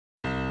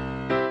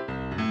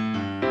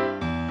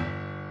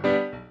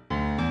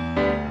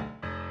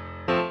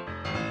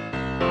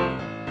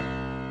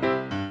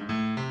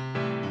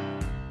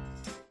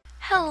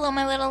Hello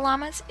my little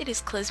llamas, it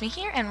is Kalizmy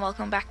here and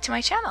welcome back to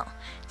my channel.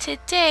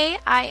 Today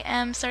I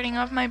am starting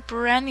off my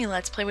brand new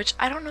Let's Play, which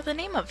I don't know the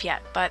name of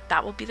yet, but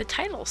that will be the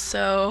title,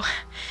 so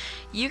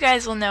you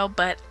guys will know,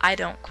 but I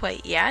don't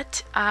quite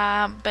yet.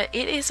 But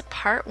it is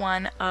part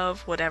one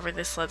of whatever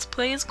this Let's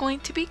Play is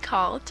going to be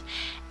called,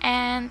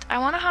 and I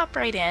want to hop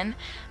right in.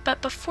 But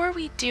before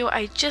we do,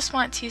 I just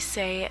want to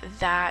say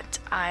that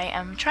I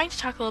am trying to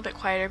talk a little bit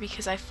quieter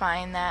because I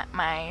find that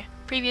my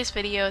previous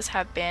videos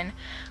have been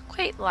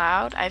quite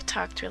loud. I've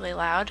talked really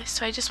loud,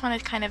 so I just want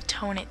to kind of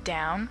tone it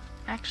down.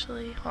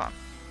 Actually, hold on.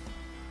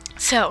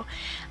 So,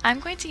 I'm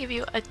going to give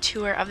you a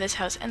tour of this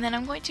house and then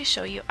I'm going to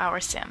show you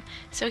our sim.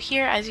 So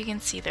here, as you can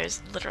see,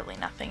 there's literally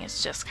nothing.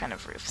 It's just kind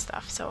of roof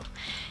stuff. So,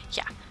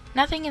 yeah,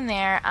 nothing in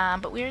there,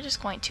 but we're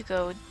just going to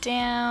go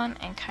down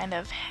and kind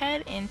of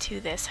head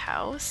into this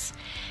house.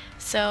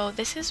 So,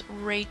 this is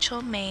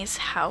Rachel May's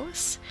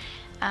house.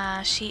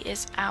 She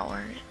is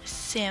our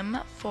sim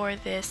for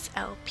this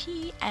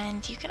LP,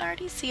 and you can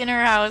already see in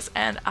her house,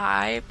 and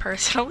I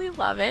personally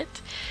love it.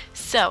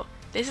 So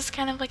this is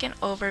kind of like an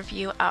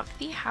overview of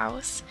the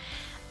house.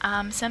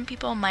 Some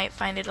people might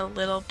find it a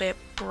little bit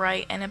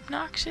bright and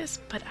obnoxious,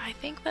 but I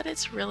think that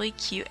it's really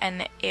cute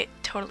and it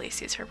totally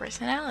suits her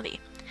personality.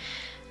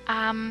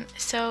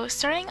 So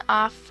starting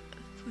off,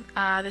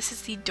 this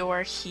is the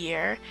door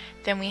here.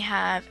 Then we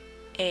have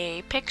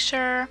a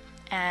picture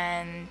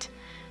and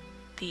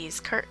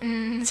these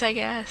curtains, I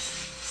guess,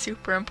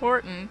 super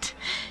important.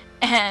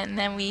 And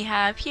then we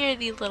have here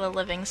the little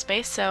living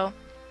space. So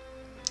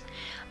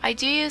I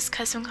do use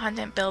custom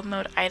content build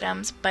mode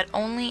items, but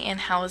only in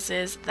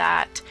houses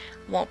that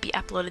won't be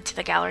uploaded to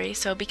the gallery.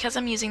 So because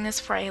I'm using this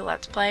for a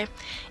Let's Play,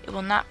 it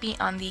will not be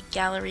on the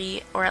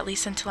gallery, or at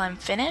least until I'm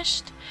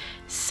finished.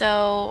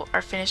 So,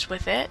 or finished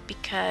with it,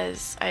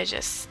 because I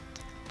just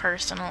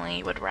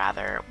personally would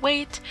rather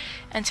wait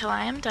until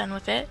I am done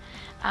with it.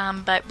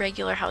 But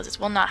regular houses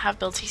will not have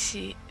build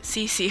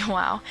CC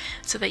wow,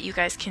 so that you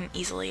guys can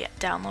easily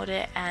download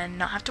it and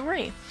not have to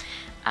worry.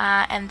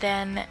 And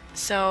then,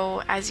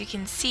 so as you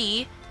can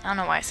see, I don't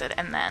know why I said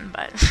and then,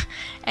 but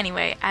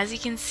anyway, as you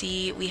can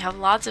see, we have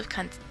lots of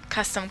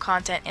custom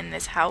content in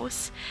this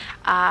house,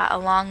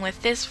 along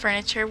with this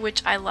furniture,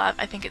 which I love.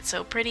 I think it's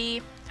so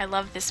pretty. I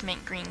love this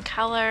mint green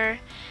color.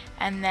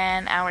 And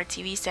then our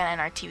TV stand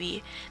and our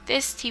TV.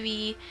 This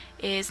TV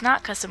is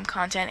not custom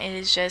content, it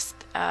is just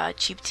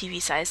cheap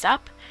TV sized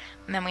up.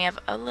 And then we have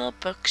a little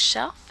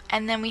bookshelf.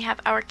 And then we have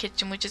our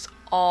kitchen, which is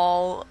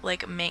all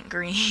like mint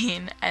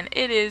green. And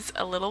it is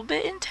a little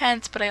bit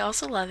intense, but I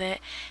also love it.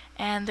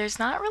 And there's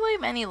not really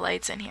many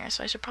lights in here,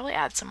 so I should probably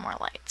add some more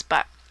lights.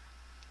 But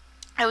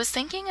I was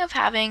thinking of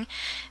having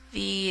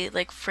the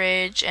like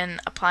fridge and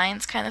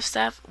appliance kind of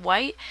stuff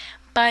white.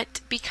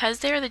 But because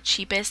they're the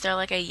cheapest, they're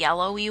like a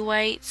yellowy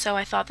white, so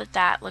I thought that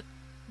that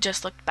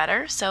just looked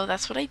better, so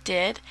that's what I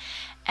did.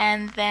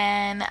 And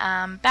then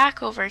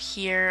back over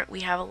here,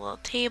 we have a little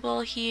table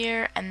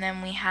here, and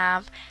then we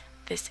have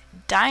this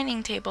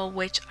dining table,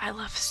 which I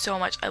love so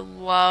much. I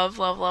love,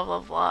 love, love,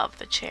 love, love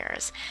the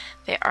chairs.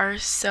 They are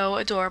so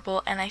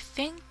adorable, and I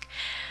think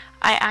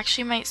I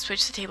actually might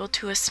switch the table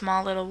to a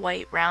small little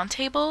white round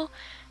table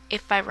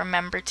if I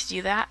remember to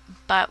do that,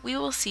 but we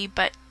will see.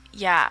 But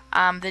yeah,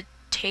 the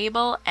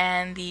table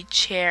and the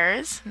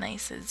chairs,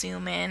 nice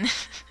zoom in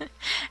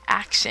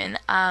action,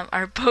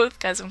 are both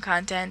custom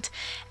content.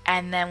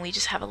 And then we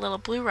just have a little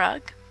blue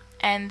rug,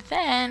 and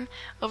then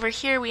over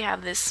here we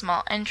have this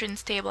small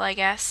entrance table, I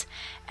guess.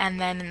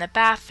 And then in the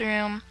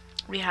bathroom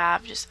we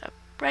have just a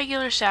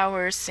regular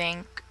shower,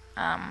 sink,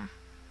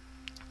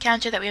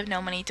 counter that we have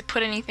no money to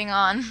put anything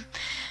on,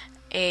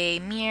 a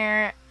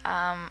mirror,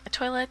 a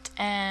toilet,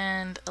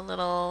 and a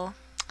little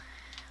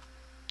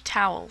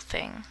towel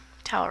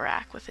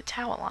rack with a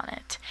towel on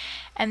it.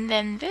 And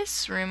then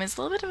this room is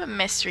a little bit of a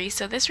mystery.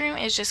 So this room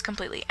is just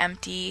completely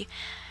empty.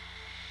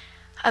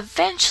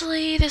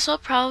 Eventually this will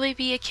probably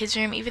be a kid's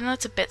room, even though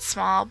it's a bit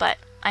small, but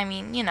I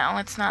mean, you know,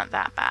 it's not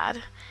that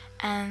bad.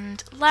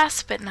 And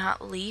last but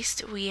not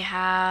least, we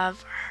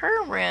have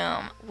her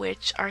room,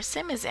 which our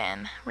sim is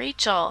in,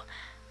 Rachel.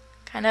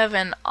 Kind of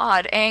an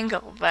odd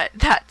angle, but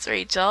that's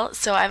Rachel.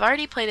 So I've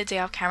already played a day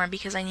off camera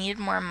because I needed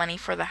more money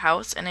for the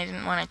house and I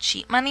didn't want to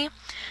cheat money.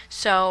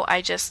 So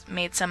I just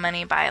made some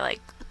money by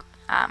like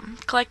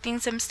collecting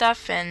some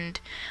stuff and,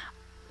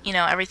 you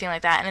know, everything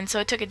like that. And so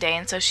it took a day,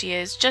 and so she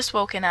is just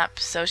woken up,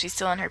 so she's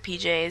still in her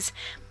PJs.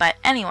 But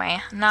anyway,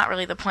 not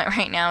really the point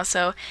right now.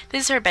 So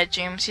this is her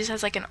bedroom. She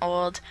has like an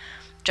old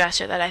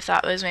dresser that I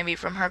thought was maybe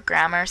from her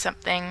grandma or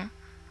something.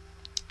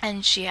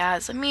 And she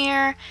has a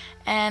mirror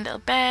and a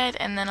bed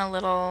and then a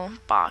little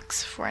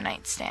box for a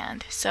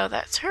nightstand. So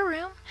that's her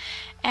room.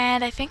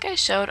 And I think I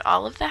showed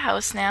all of the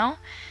house now.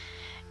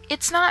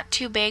 It's not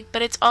too big,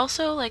 but it's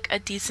also like a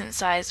decent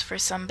size for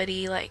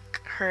somebody like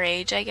her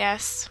age, I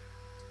guess.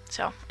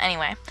 So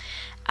anyway,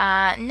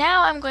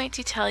 Now I'm going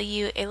to tell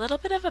you a little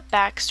bit of a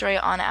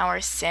backstory on our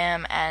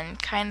sim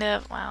and kind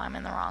of, wow, I'm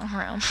in the wrong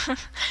room,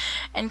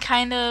 and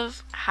kind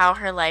of how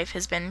her life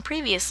has been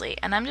previously.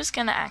 And I'm just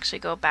going to actually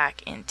go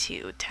back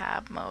into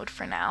tab mode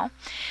for now.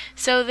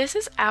 So this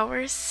is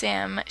our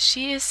sim.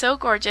 She is so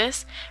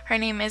gorgeous. Her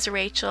name is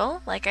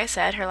Rachel. Like I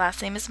said, her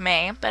last name is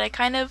May, but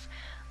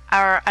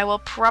I will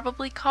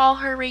probably call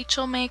her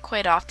Rachel May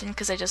quite often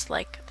because I just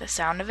like the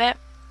sound of it.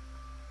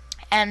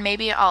 And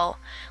maybe I'll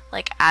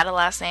like add a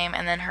last name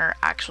and then her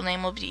actual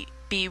name will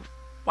be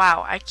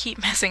wow, I keep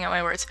messing up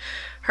my words.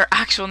 Her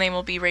actual name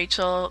will be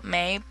Rachel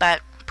May,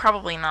 but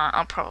probably not.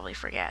 I'll probably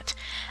forget.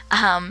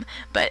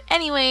 But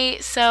anyway,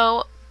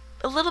 so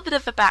a little bit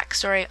of a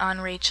backstory on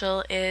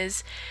Rachel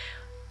is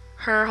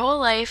her whole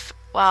life,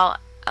 well,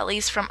 at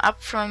least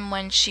from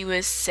when she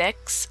was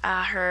 6,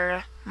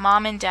 her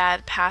mom and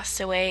dad passed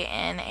away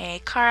in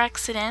a car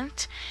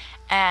accident,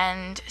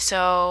 and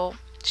so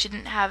she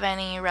didn't have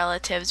any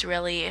relatives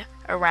really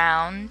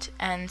around,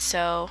 and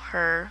so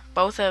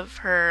both of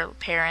her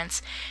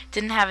parents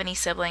didn't have any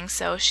siblings,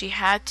 so she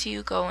had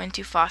to go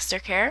into foster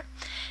care.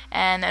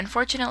 And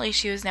unfortunately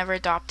she was never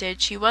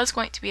adopted. She was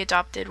going to be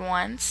adopted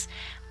once,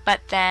 but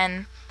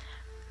then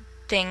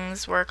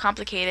things were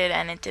complicated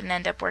and it didn't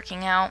end up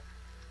working out.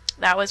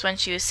 That was when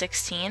she was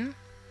 16.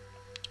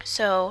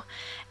 So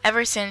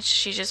ever since,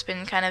 she's just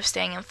been kind of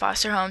staying in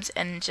foster homes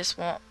and just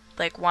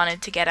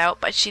wanted to get out,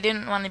 but she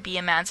didn't want to be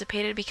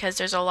emancipated because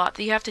there's a lot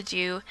that you have to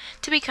do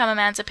to become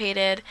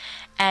emancipated,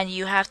 and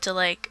you have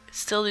to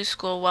still do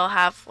school while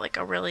have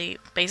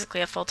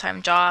basically a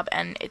full-time job,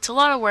 and it's a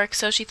lot of work.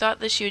 So she thought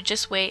that she would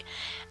just wait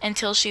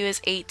until she was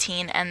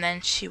 18 and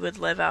then she would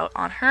live out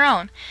on her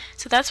own.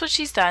 So that's what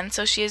she's done.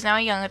 So she is now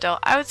a young adult.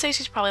 I would say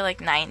she's probably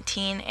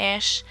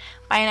 19-ish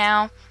by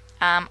now.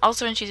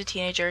 Also, when she's a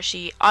teenager,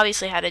 she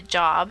obviously had a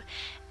job,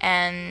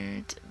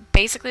 and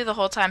basically the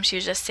whole time she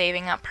was just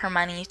saving up her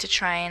money to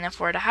try and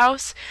afford a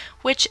house,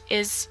 which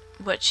is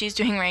what she's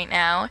doing right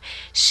now.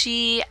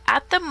 She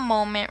at the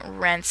moment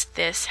rents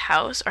this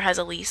house or has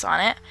a lease on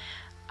it,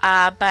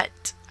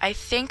 but I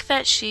think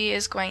that she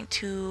is going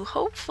to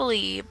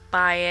hopefully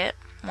buy it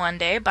one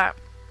day, but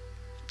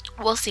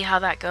we'll see how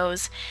that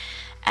goes.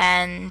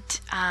 And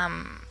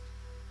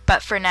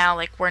but for now,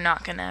 we're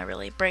not gonna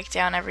really break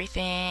down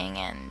everything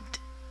and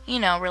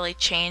really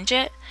change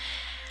it.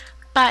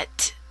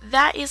 But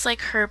that is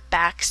her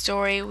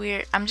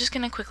backstory. I'm just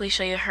going to quickly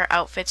show you her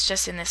outfits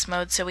just in this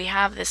mode. So we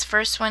have this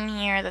first one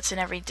here that's an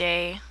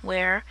everyday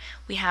wear.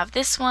 We have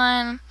this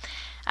one.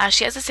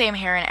 She has the same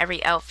hair in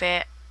every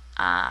outfit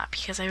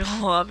because I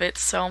love it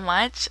so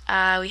much.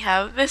 We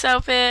have this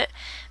outfit,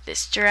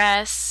 this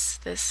dress,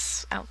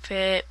 this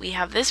outfit. We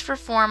have this for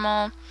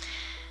formal.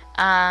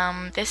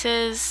 This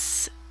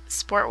is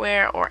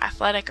sportwear or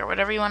athletic or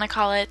whatever you want to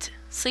call it.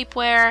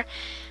 Sleepwear,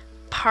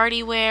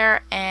 party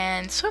wear,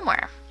 and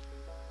swimwear.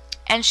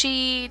 And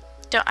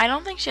I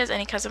don't think she has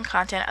any custom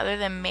content other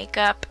than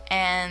makeup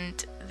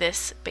and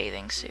this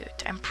bathing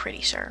suit, I'm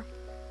pretty sure.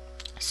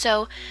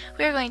 So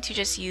we're going to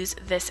just use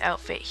this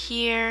outfit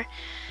here,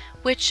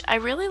 which I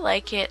really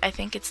like it. I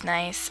think it's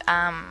nice.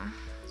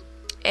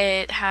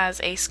 It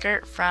has a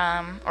skirt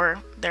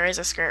there is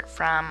a skirt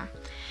from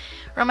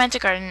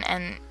Romantic Garden,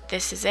 and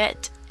this is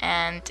it.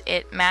 And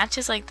it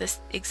matches this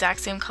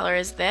exact same color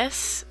as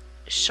this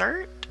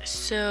shirt.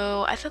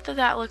 So I thought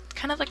that looked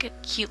kind of like a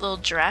cute little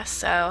dress,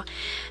 so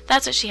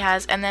that's what she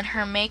has. And then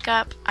her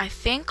makeup, I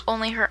think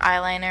only her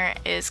eyeliner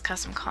is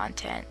custom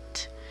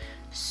content.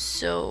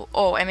 So,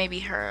 and maybe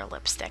her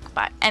lipstick,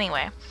 but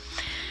anyway.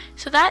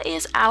 So that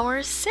is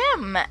our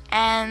sim,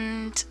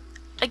 and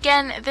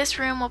again, this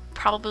room will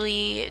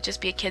probably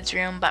just be a kid's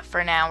room, but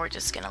for now we're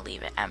just gonna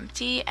leave it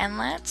empty. And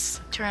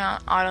let's turn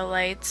on auto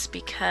lights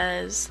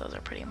because those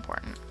are pretty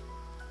important.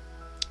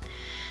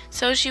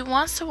 So she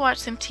wants to watch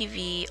some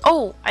TV.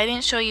 Oh, I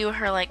didn't show you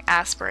her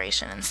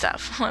aspiration and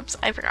stuff. Whoops,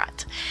 I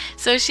forgot.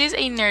 So she's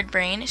a nerd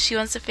brain. She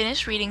wants to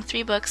finish reading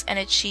 3 books and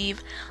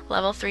achieve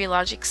level 3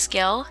 logic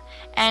skill.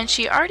 And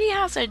she already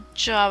has a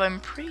job, I'm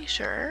pretty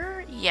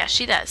sure. Yes,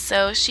 she does.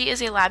 So she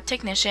is a lab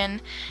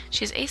technician.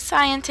 She's a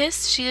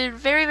scientist. She did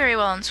very, very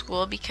well in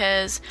school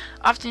because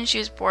often she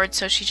was bored,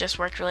 so she just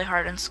worked really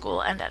hard in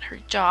school and at her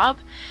job.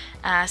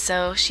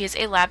 So she is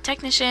a lab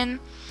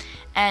technician.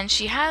 And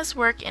she has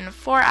work in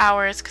 4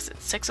 hours because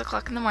it's 6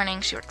 o'clock in the morning.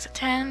 She works at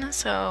 10,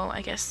 so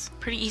I guess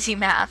pretty easy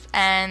math.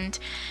 And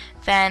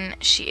then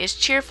she is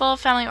cheerful,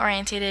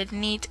 family-oriented,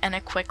 neat, and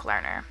a quick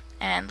learner.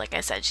 And like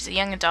I said, she's a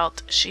young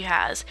adult. She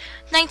has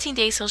 19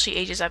 days till she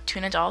ages up to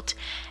an adult.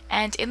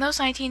 And in those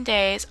 19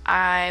 days,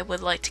 I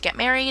would like to get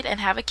married and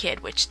have a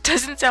kid, which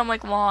doesn't sound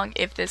like long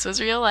if this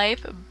was real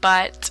life,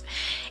 but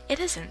it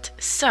isn't.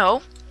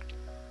 So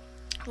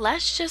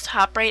let's just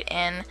hop right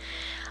in.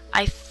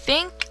 I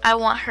think I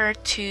want her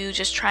to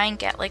just try and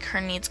get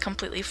her needs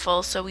completely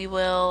full, so we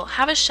will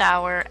have a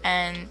shower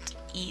and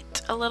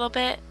eat a little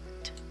bit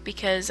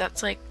because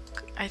that's I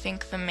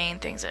think the main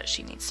things that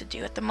she needs to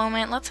do at the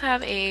moment. Let's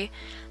have a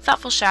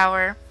thoughtful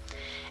shower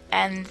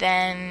and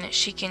then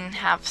she can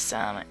have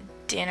some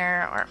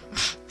dinner, or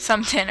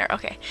some dinner,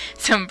 okay,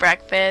 some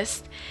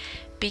breakfast,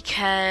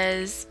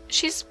 because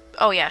she's,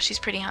 oh yeah, she's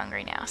pretty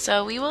hungry now.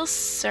 So we will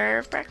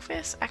serve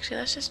breakfast. Actually,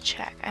 let's just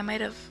check. I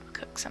might have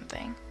cooked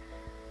something.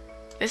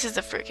 This is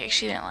the fruitcake.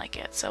 She didn't like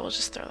it, so we'll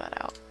just throw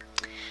that out.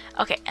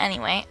 Okay,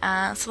 anyway,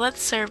 so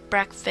let's serve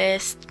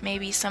breakfast.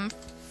 Maybe some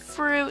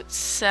fruit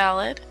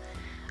salad.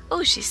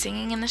 Oh, she's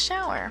singing in the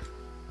shower.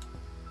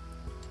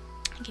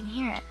 I can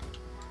hear it.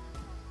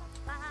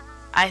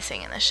 I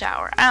sing in the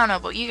shower. I don't know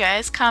about you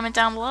guys. Comment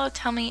down below.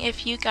 Tell me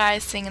if you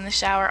guys sing in the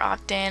shower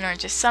often, or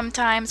just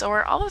sometimes,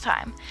 or all the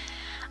time.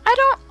 I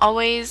don't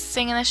always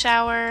sing in the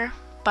shower,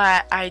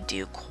 but I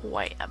do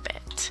quite a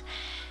bit.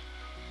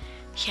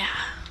 Yeah.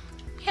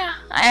 Yeah,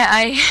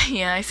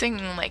 I sing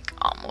like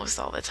almost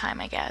all the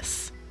time, I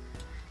guess.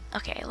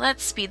 Okay,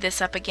 let's speed this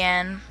up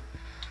again.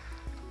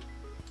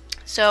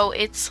 So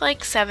it's like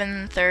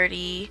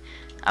 7:30.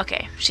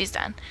 Okay, she's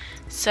done.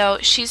 So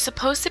she's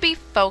supposed to be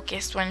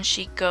focused when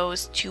she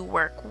goes to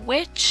work,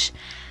 which,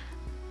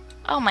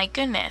 oh my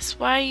goodness,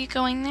 why are you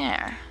going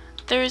there?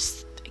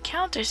 There's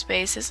counter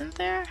space, isn't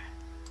there?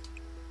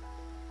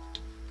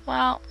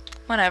 Well,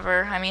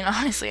 whatever. I mean,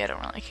 honestly, I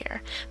don't really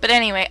care. But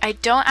anyway, I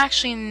don't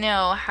actually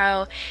know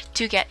how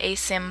to get a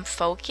sim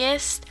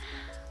focused.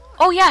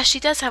 Oh yeah, she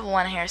does have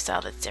one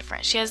hairstyle that's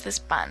different. She has this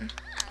bun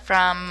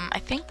from, I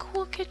think,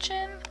 Cool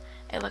Kitchen.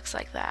 It looks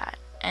like that.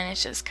 And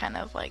it's just kind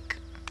of like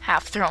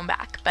half thrown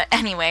back. But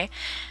anyway,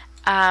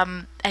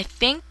 I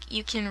think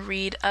you can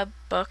read a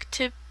book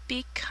to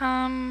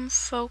become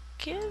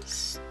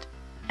focused.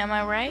 Am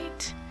I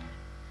right?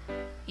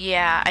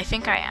 Yeah, I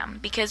think I am.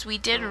 Because we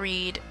did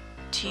read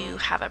to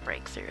have a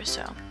breakthrough,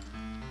 so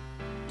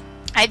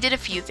I did a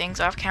few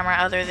things off camera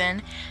other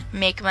than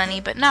make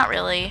money, but not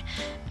really.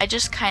 I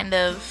just kind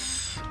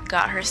of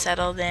got her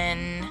settled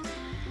in,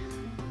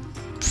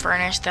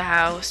 furnished the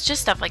house,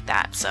 just stuff like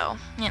that, so,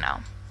 you know,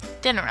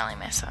 didn't really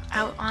miss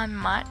out on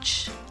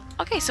much.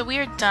 Okay, so we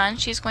are done.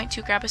 She's going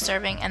to grab a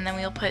serving, and then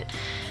we'll put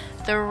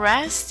the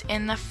rest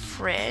in the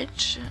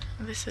fridge.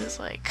 This is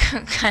like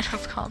kind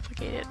of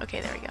complicated.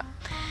 Okay, there we go.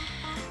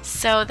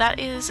 So that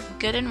is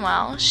good and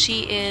well.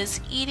 She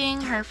is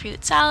eating her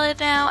fruit salad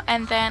now,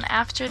 and then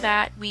after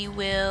that we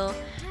will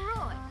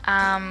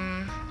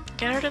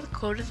get her to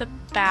go to the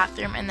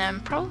bathroom and then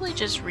probably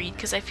just read,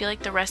 because I feel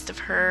like the rest of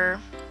her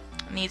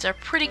needs are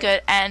pretty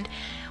good, and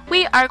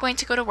we are going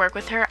to go to work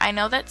with her. I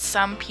know that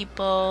some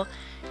people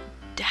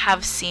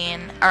have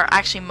seen, or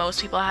actually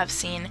most people have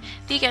seen,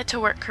 the Get to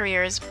Work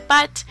careers,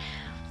 but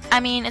I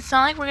mean, it's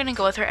not like we're gonna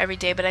go with her every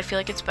day, but I feel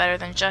like it's better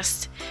than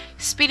just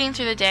speeding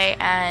through the day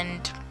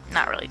and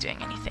not really doing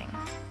anything.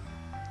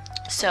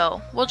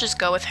 So we'll just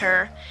go with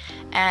her,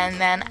 and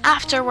then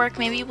after work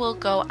maybe we'll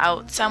go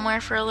out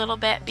somewhere for a little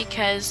bit,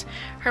 because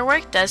her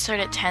work does start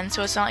at 10,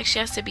 so it's not like she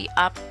has to be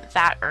up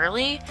that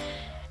early.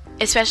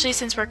 Especially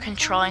since we're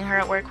controlling her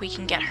at work, we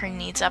can get her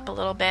needs up a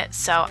little bit.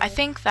 So I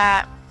think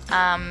that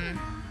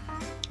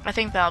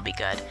that'll be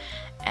good,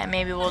 and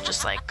maybe we'll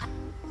just like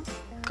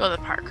go to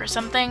the park or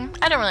something.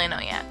 I don't really know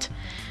yet,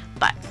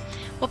 but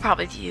we'll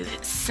probably do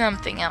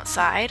something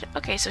outside.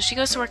 Okay, so she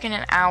goes to work in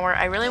an hour.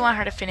 I really want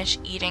her to finish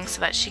eating so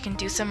that she can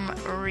do some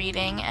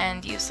reading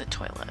and use the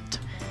toilet.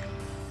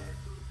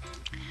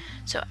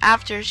 So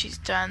after she's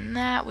done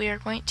that, we are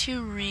going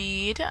to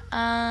read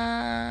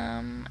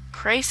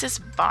Crisis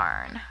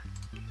Barn.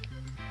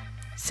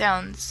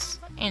 Sounds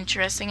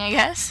interesting, I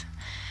guess.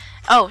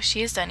 Oh,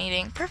 she is done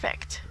eating.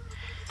 Perfect.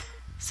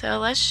 So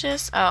let's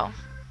just, oh,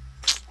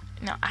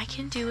 no, I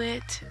can do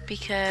it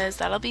because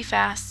that'll be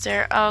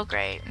faster. Oh,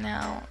 great.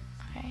 No.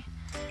 Okay.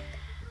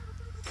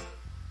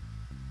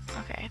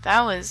 Okay,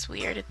 that was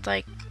weird. It's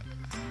like,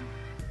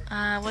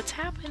 what's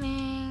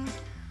happening?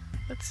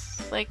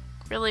 That's like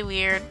really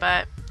weird,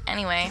 but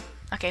anyway.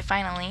 Okay,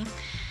 finally.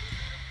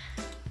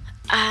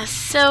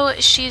 So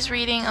she's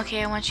reading.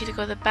 Okay, I want you to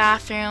go to the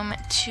bathroom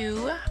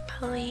too,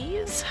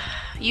 please.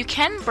 You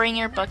can bring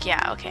your book.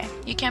 Yeah, okay.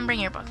 You can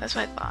bring your book. That's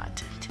what I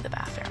thought. To the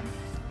bathroom.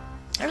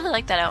 I really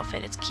like that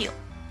outfit. It's cute.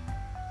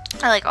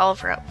 I like all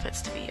of her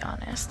outfits, to be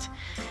honest.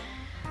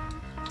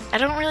 I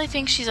don't really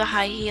think she's a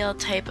high heel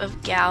type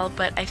of gal,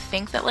 but I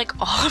think that like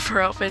all of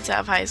her outfits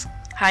have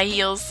high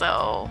heels,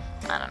 so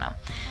I don't know.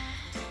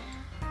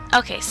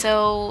 Okay,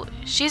 so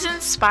she's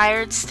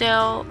inspired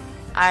still.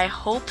 I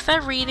hope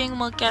that reading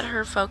will get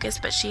her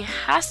focused, but she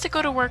has to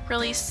go to work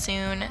really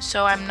soon,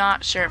 so I'm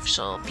not sure if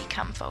she'll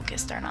become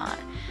focused or not.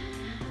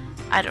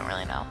 I don't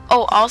really know.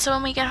 Oh, also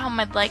when we get home,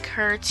 I'd like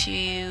her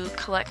to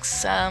collect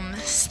some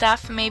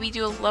stuff, maybe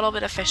do a little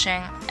bit of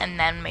fishing, and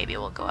then maybe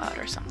we'll go out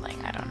or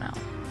something. I don't know.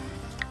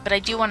 But I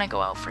do want to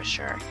go out for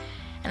sure,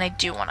 and I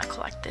do want to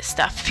collect this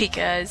stuff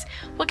because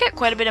we'll get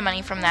quite a bit of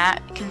money from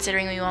that,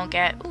 considering we won't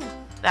get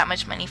that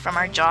much money from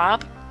our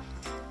job.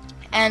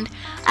 And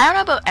I don't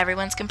know about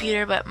everyone's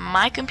computer, but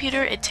my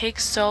computer, it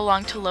takes so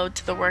long to load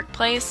to the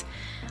workplace,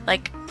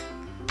 like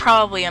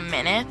probably a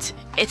minute.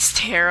 It's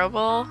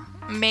terrible.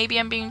 Maybe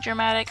I'm being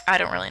dramatic. I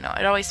don't really know.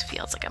 It always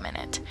feels like a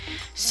minute.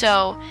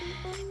 So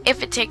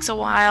if it takes a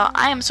while,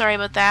 I am sorry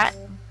about that,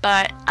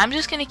 but I'm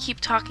just going to keep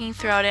talking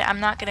throughout it. I'm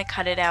not going to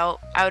cut it out.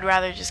 I would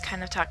rather just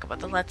kind of talk about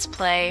the Let's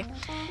Play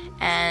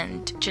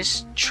and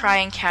just try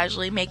and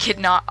casually make it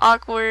not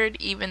awkward,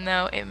 even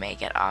though it may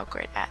get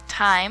awkward at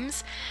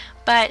times.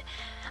 But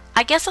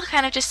I guess I'll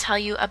kind of just tell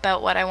you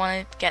about what I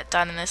want to get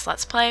done in this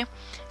Let's Play.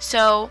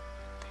 So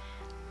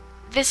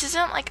this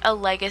isn't like a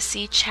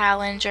legacy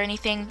challenge or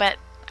anything, but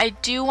I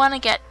do want to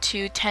get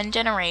to 10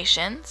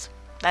 generations.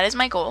 That is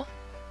my goal.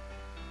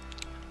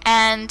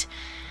 And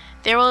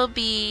there will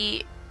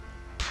be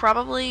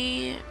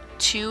probably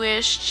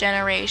 2-ish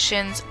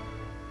generations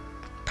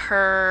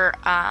per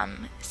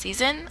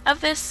season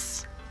of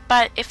this.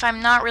 But if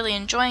I'm not really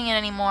enjoying it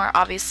anymore,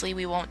 obviously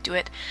we won't do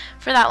it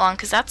for that long,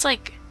 because that's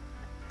like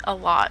a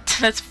lot.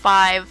 That's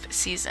 5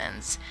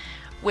 seasons,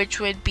 which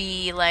would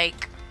be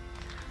like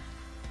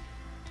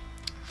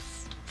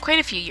quite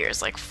a few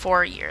years, like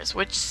 4 years,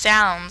 which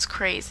sounds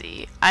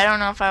crazy. I don't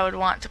know if I would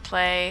want to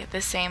play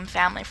the same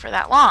family for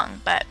that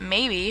long, but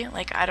maybe,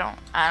 like, I don't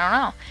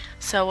know.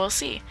 So we'll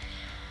see.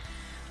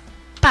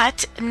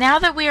 But now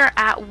that we are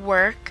at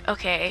work,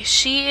 okay,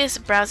 she is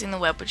browsing the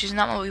web, which is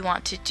not what we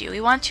want to do.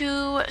 We want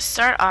to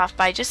start off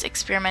by just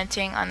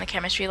experimenting on the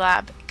chemistry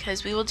lab,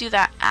 because we will do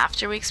that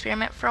after we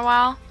experiment for a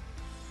while.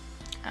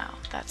 Oh,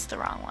 that's the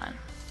wrong one.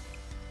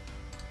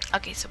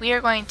 Okay, so we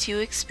are going to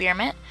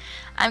experiment.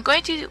 I'm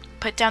going to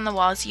put down the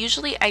walls.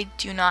 Usually I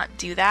do not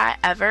do that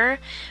ever,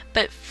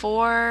 but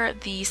for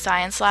the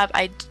science lab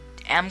I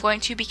am going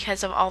to,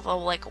 because of all the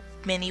like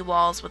mini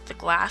walls with the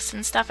glass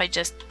and stuff. I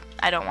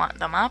don't want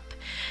them up.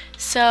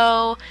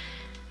 So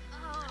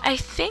I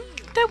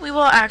think that we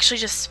will actually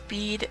just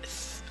speed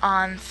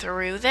on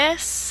through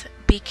this,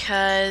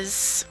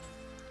 because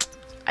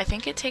I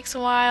think it takes a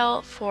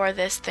while for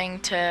this thing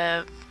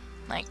to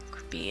like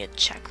be a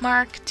check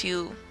mark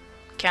to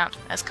count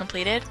as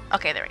completed.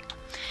 Okay, there we go.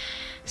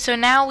 So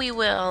now we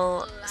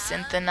will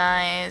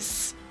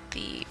synthesize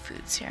the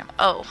food serum.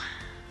 Oh,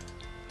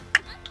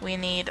 we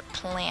need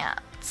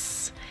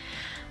plants.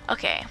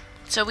 Okay,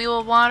 so we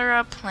will water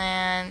a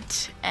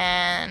plant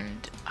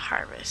and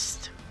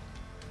harvest.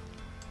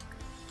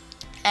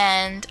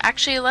 And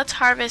actually, let's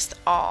harvest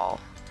all,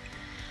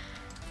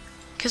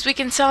 because we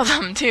can sell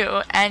them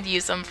too and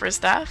use them for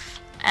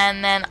stuff.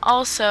 And then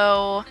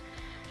also,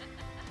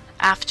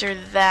 after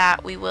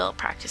that, we will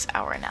practice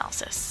our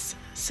analysis.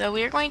 So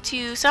we are going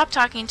to stop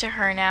talking to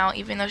her now,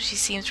 even though she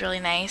seems really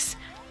nice.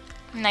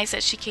 Nice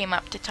that she came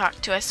up to talk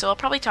to us, so I'll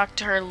probably talk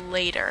to her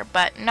later,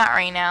 but not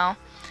right now.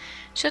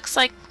 She looks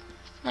like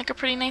a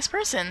pretty nice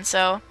person,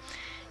 so,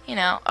 you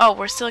know. Oh,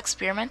 we're still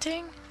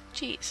experimenting?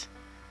 Jeez.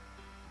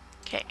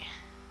 Okay.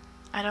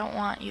 I don't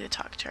want you to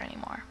talk to her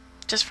anymore.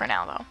 Just for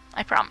now, though.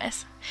 I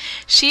promise.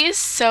 She is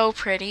so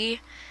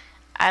pretty.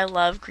 I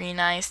love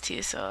green eyes,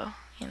 too, so,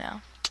 you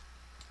know.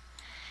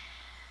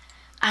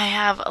 I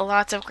have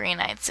lots of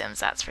green-eyed Sims,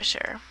 that's for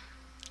sure.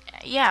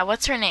 Yeah,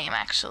 what's her name,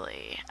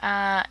 actually?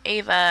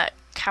 Ava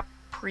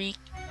Capricciosa.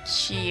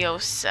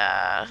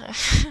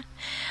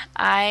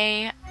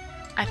 I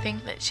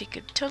think that she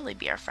could totally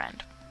be our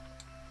friend.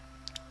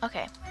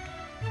 Okay.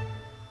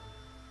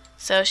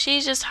 So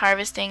she's just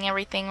harvesting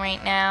everything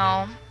right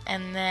now,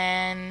 and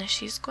then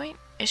she's going...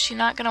 Is she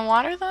not going to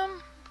water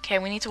them? Okay,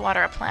 we need to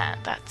water a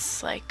plant.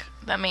 That's, like,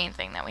 the main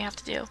thing that we have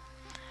to do.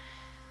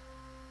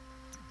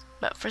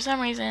 But for some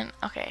reason,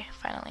 okay,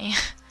 finally.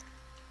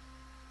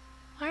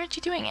 Why aren't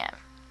you doing it?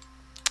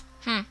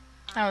 That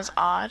was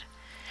odd.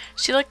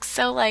 She looks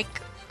so,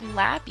 like,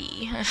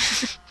 labby.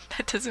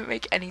 That doesn't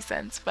make any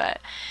sense,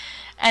 but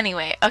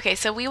anyway. Okay,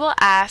 so we will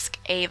ask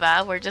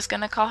Ava. We're just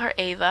going to call her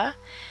Ava.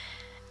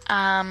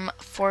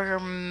 For her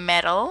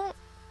metal.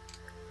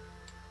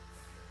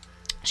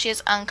 She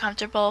is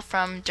uncomfortable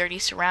from dirty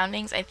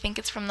surroundings. I think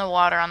it's from the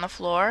water on the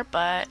floor,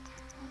 but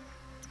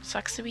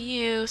sucks to be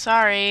you.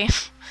 Sorry.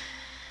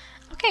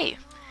 Okay.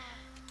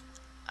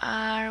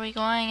 Are we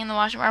going in the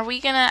washroom? Are we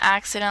gonna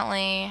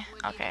accidentally...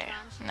 Okay.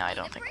 No, I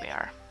don't think we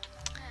are.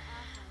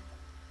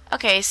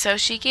 Okay, so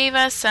she gave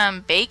us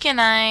some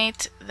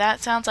baconite. That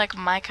sounds like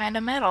my kind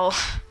of metal.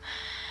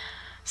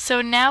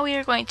 So now we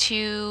are going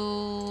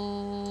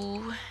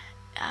to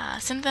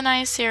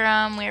synthesize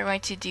serum. We are going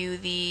to do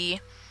the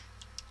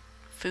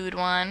food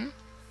one.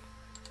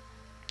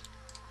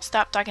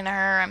 Stop talking to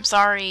her. I'm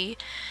sorry.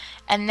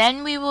 And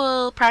then we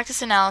will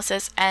practice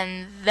analysis,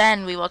 and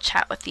then we will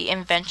chat with the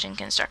invention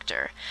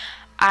constructor.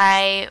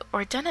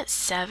 We're done at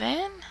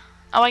 7?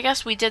 Oh, I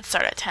guess we did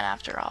start at 10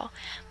 after all.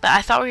 But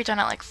I thought we were done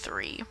at like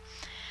 3.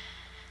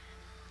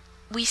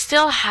 We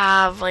still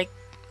have like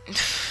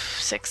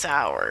 6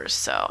 hours,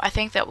 so I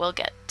think that we'll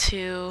get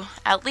to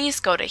at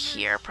least go to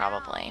here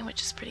probably,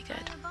 which is pretty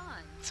good.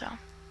 So,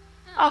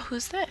 oh,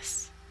 who's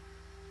this?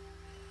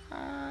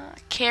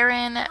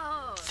 Karen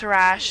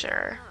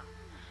Thrasher.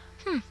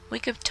 We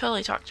could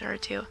totally talk to her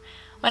too.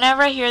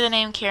 Whenever I hear the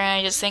name Karen,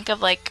 I just think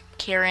of like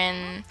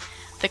Karen,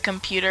 the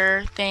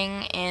computer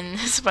thing in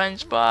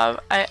SpongeBob.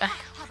 I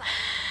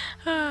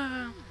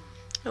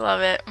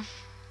love it.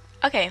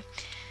 Okay,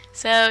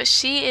 so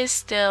she is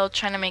still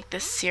trying to make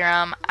this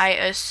serum. I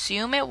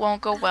assume it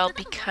won't go well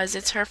because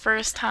it's her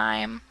first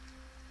time.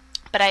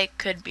 but I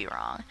could be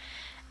wrong.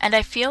 And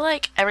I feel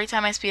like every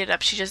time I speed it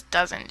up, she just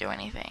doesn't do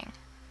anything.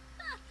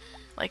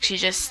 Like, she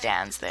just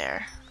stands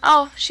there.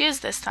 Oh, she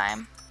is this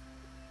time.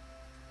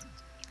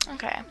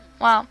 Okay,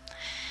 well,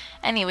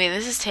 anyway,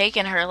 this has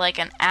taken her like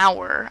an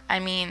hour. I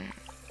mean,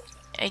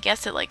 I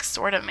guess it like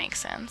sort of makes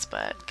sense,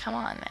 but come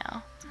on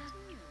now.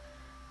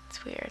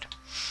 It's weird.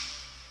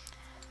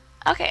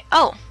 Okay,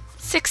 oh,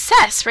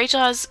 success! Rachel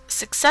has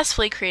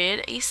successfully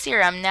created a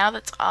serum.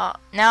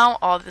 Now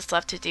all that's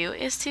left to do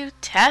is to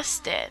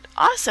test it.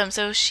 Awesome,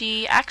 so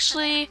she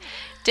actually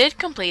did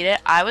complete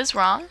it. I was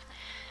wrong.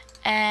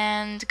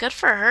 And good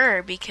for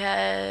her,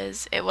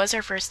 because it was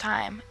her first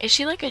time. Is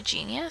she like a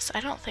genius? I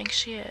don't think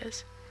she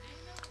is.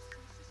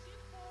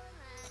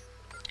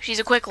 She's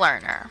a quick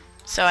learner,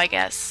 so I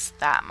guess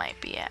that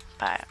might be it,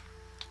 but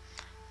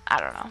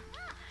I don't know.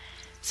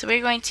 So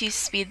we're going to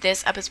speed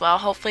this up as well.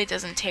 Hopefully it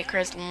doesn't take her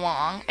as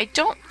long. I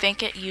don't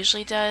think it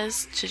usually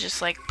does to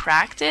just like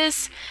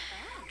practice,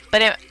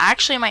 but it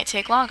actually might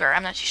take longer.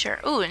 I'm not too sure.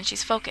 Ooh, and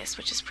she's focused,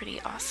 which is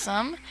pretty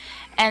awesome.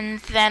 And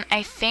then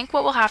I think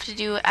what we'll have to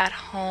do at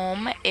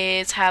home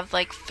is have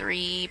like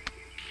 3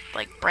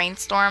 like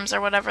brainstorms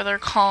or whatever they're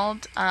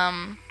called,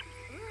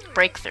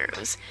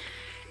 breakthroughs.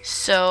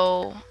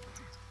 So,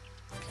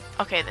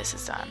 okay, this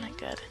is done.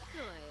 Good.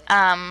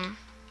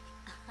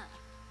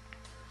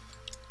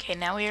 Okay,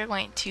 now we are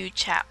going to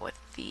chat with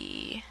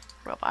the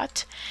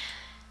robot.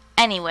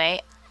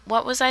 Anyway,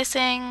 what was I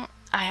saying?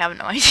 I have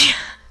no idea.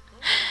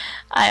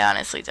 I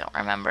honestly don't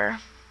remember.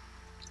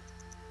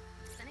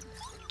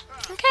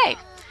 Okay,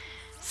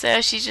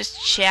 so she's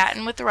just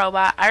chatting with the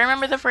robot. I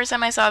remember the first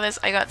time I saw this,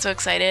 I got so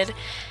excited.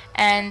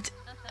 And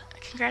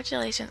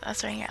congratulations on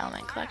starting your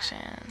element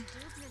collection.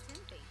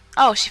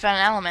 Oh, she found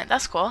an element.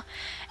 That's cool.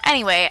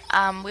 Anyway,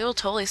 we will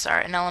totally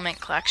start an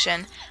element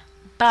collection.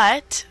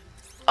 But,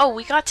 oh,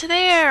 we got to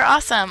there.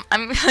 Awesome.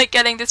 I'm like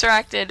getting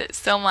distracted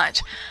so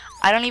much.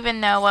 I don't even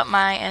know what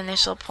my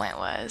initial point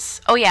was.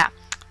 Oh yeah,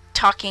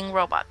 talking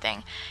robot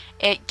thing.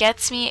 It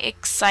gets me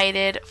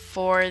excited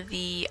for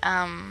the,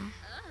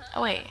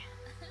 oh wait.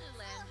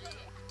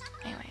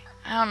 Anyway,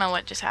 I don't know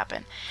what just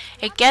happened.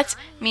 It gets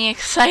me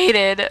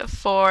excited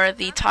for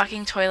the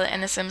talking toilet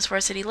in The Sims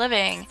 4 City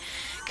Living.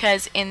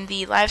 Because in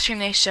the live stream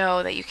they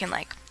show that you can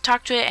like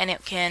talk to it and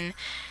it can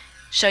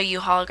show you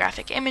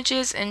holographic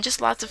images and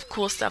just lots of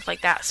cool stuff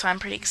like that. So I'm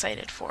pretty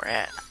excited for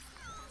it.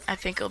 I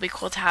think it'll be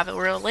cool to have a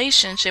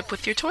relationship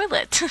with your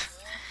toilet.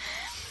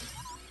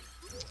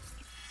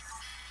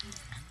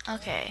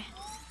 Okay.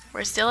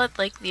 We're still at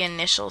like the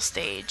initial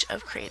stage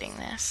of creating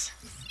this.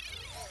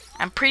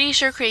 I'm pretty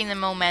sure creating the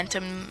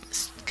momentum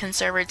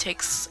conserver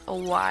takes a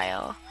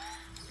while.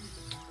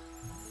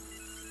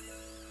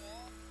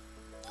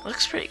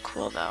 Looks pretty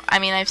cool though. I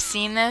mean, I've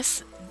seen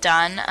this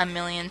done a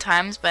million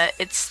times, but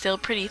it's still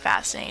pretty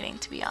fascinating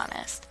to be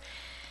honest.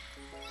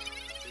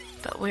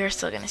 But we're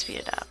still gonna speed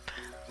it up.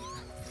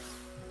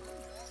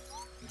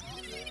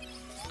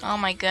 Oh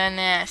my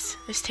goodness,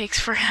 this takes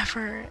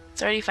forever.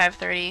 It's already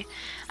 5:30.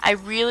 I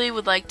really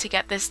would like to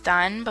get this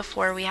done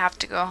before we have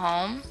to go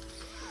home.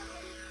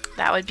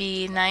 That would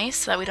be nice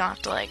so that we don't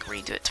have to like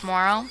redo it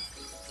tomorrow.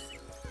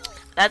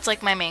 That's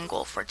like my main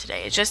goal for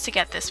today, is just to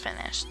get this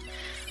finished.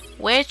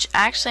 Which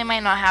actually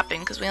might not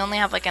happen because we only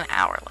have like an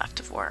hour left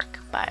of work,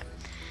 but...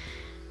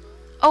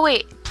 Oh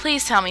wait,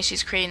 please tell me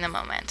she's creating the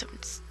momentum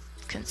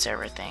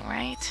conserver thing,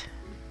 right?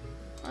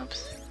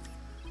 Oops.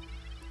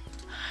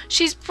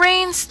 She's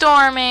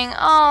brainstorming!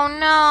 Oh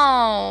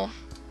no!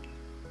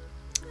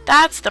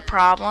 That's the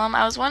problem.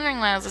 I was wondering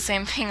why it was the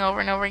same thing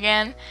over and over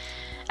again.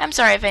 I'm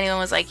sorry if anyone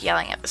was like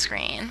yelling at the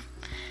screen.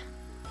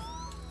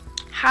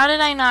 How did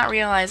I not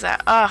realize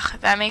that? Ugh,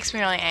 that makes me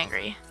really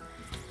angry.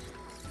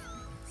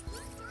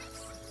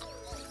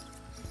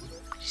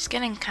 She's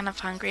getting kind of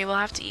hungry. We'll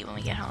have to eat when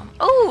we get home.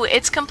 Oh,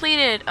 it's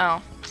completed!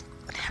 Oh,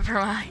 never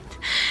mind.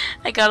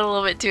 I got a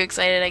little bit too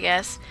excited, I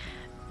guess.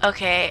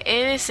 Okay,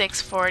 it is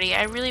 6:40.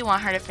 I really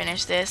want her to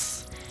finish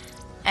this.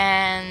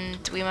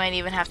 And we might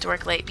even have to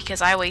work late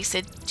because I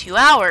wasted 2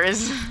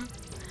 hours.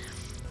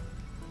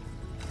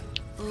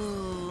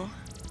 Ooh.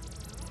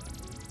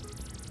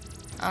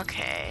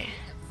 Okay.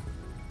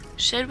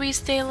 Should we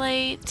stay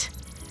late?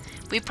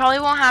 We probably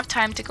won't have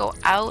time to go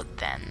out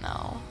then,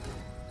 though.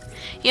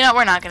 You know,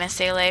 we're not going to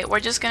stay late. We're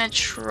just going to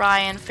try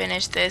and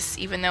finish this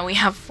even though we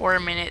have 4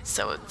 minutes,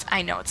 so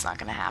I know it's not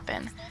going to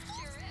happen.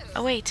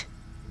 Oh, wait.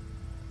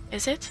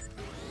 Is it?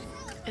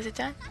 Is it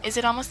done? Is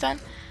it almost done?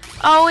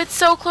 Oh, it's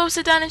so close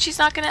to done and she's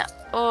not gonna...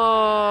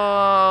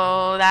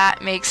 Oh,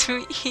 that makes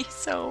me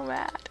so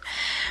mad.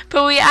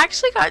 But we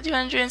actually got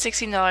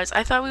 $216.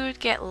 I thought we would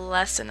get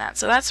less than that,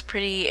 so that's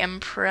pretty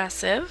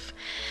impressive.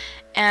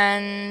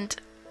 And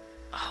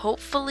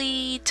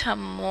hopefully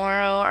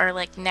tomorrow or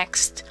like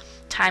next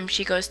time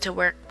she goes to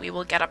work, we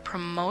will get a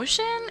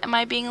promotion. Am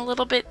I being a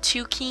little bit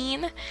too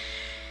keen?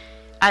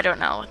 I don't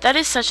know. That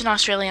is such an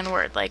Australian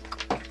word, like...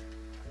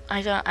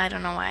 I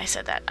don't know why I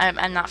said that.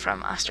 I'm not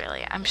from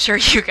Australia. I'm sure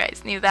you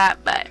guys knew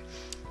that, but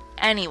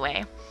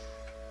anyway.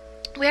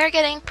 we are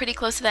getting pretty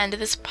close to the end of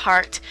this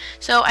part,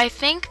 so I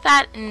think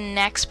that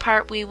next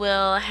part we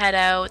will head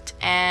out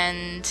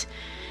and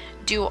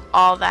do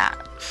all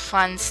that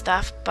fun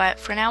stuff, but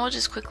for now we'll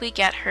just quickly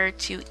get her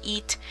to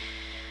eat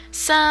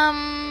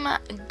some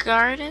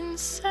garden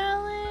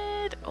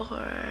salad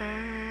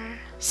or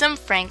some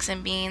franks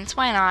and beans.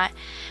 Why not?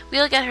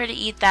 We'll get her to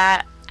eat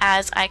that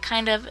as I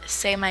kind of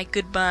say my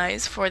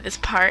goodbyes for this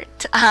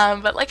part.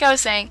 But like I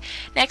was saying,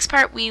 next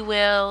part we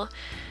will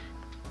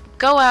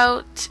go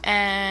out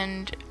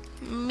and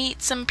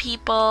meet some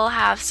people,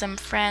 have some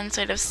friends,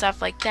 sort of stuff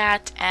like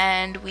that,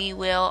 and we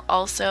will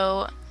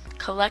also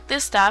collect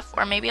this stuff,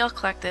 or maybe I'll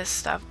collect this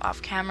stuff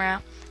off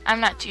camera.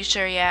 I'm not too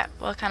sure yet.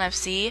 We'll kind of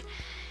see.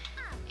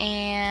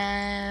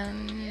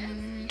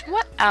 And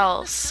what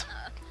else?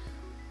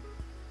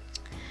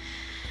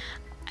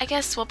 I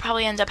guess we'll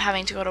probably end up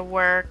having to go to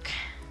work.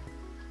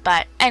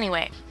 But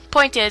anyway,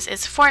 point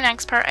is for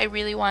next part I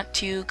really want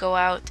to go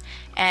out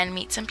and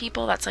meet some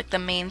people. That's like the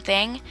main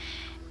thing.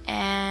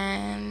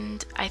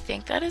 And I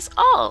think that is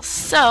all.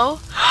 So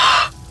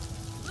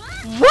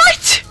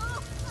what?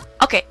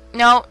 Okay,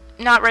 no,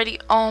 not ready.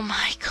 Oh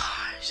my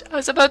gosh. I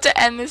was about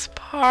to end this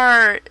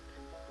part.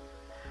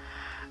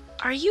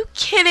 Are you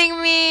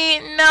kidding me?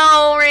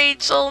 No,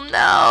 Rachel,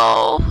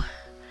 no.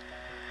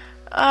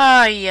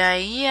 Ay,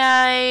 ay,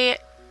 ay.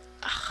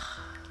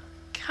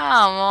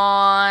 Come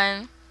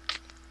on.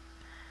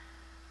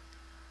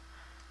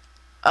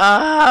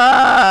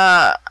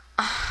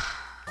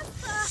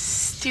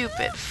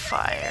 Stupid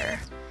fire.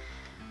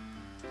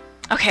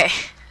 Okay.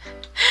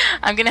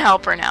 I'm gonna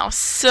help her now.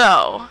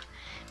 So,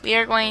 we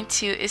are going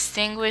to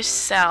extinguish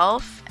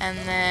self, and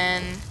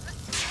then...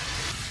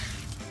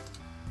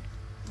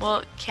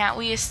 Well, can't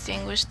we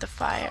extinguish the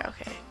fire?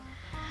 Okay.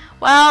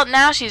 Well,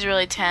 now she's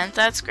really tense.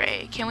 That's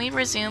great. Can we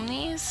resume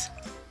these?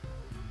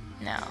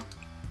 No.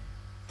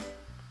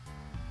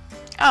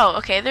 Oh,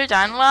 okay, they're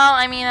done. Well,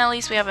 I mean, at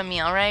least we have a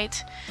meal,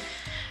 right?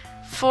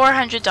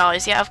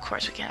 $400. Yeah, of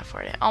course we can't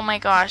afford it. Oh my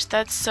gosh,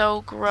 that's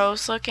so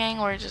gross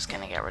looking. We're just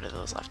gonna get rid of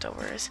those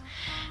leftovers.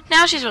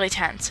 Now she's really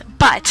tense.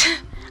 But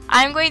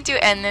I'm going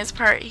to end this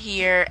part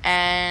here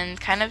and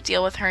kind of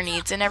deal with her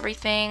needs and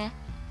everything,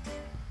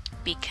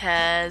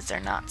 because they're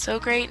not so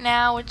great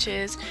now, which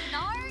is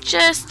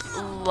just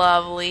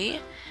lovely.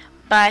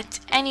 But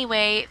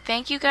anyway,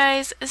 thank you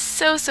guys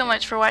so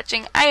much for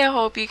watching. I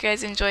hope you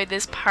guys enjoyed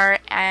this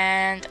part,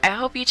 and I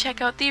hope you check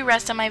out the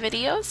rest of my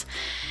videos.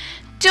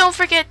 Don't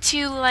forget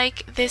to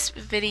like this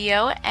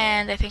video,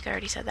 and I think I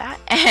already said that,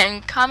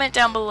 and comment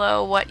down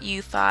below what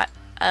you thought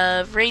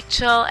of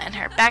Rachel and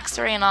her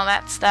backstory and all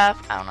that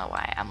stuff. I don't know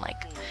why I'm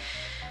like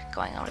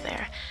going over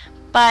there,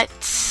 but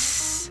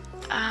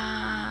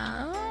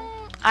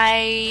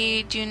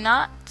I do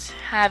not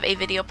have a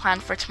video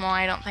planned for tomorrow.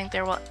 I don't think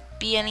there will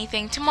be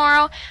anything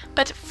tomorrow,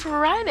 but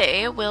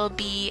Friday will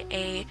be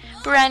a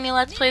brand new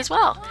Let's Play as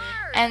well.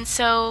 And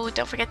so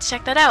don't forget to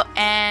check that out.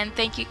 And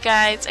thank you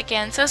guys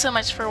again so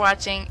much for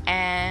watching,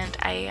 and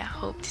I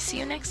hope to see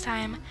you next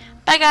time.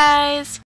 Bye guys!